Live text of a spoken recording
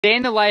Day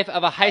in the life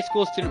of a high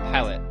school student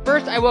pilot.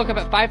 First, I woke up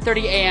at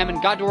 5:30 a.m.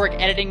 and got to work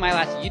editing my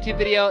last YouTube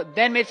video,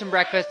 then made some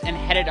breakfast and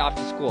headed off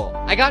to school.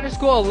 I got to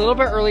school a little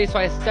bit early, so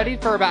I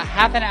studied for about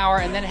half an hour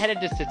and then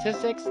headed to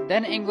statistics,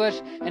 then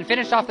English, and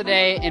finished off the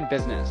day in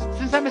business.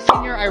 Since I'm a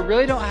senior, I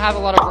really don't have a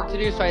lot of work to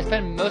do, so I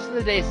spend most of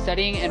the day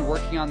studying and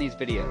working on these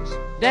videos.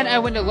 Then I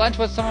went to lunch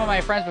with some of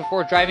my friends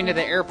before driving to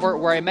the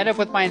airport, where I met up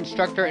with my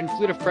instructor and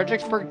flew to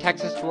Fredericksburg,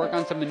 Texas to work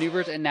on some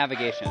maneuvers and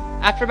navigation.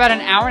 After about an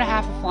hour and a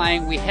half of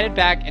flying, we headed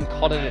back and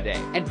called it a day.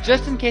 And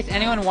just in case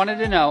anyone wanted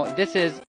to know, this is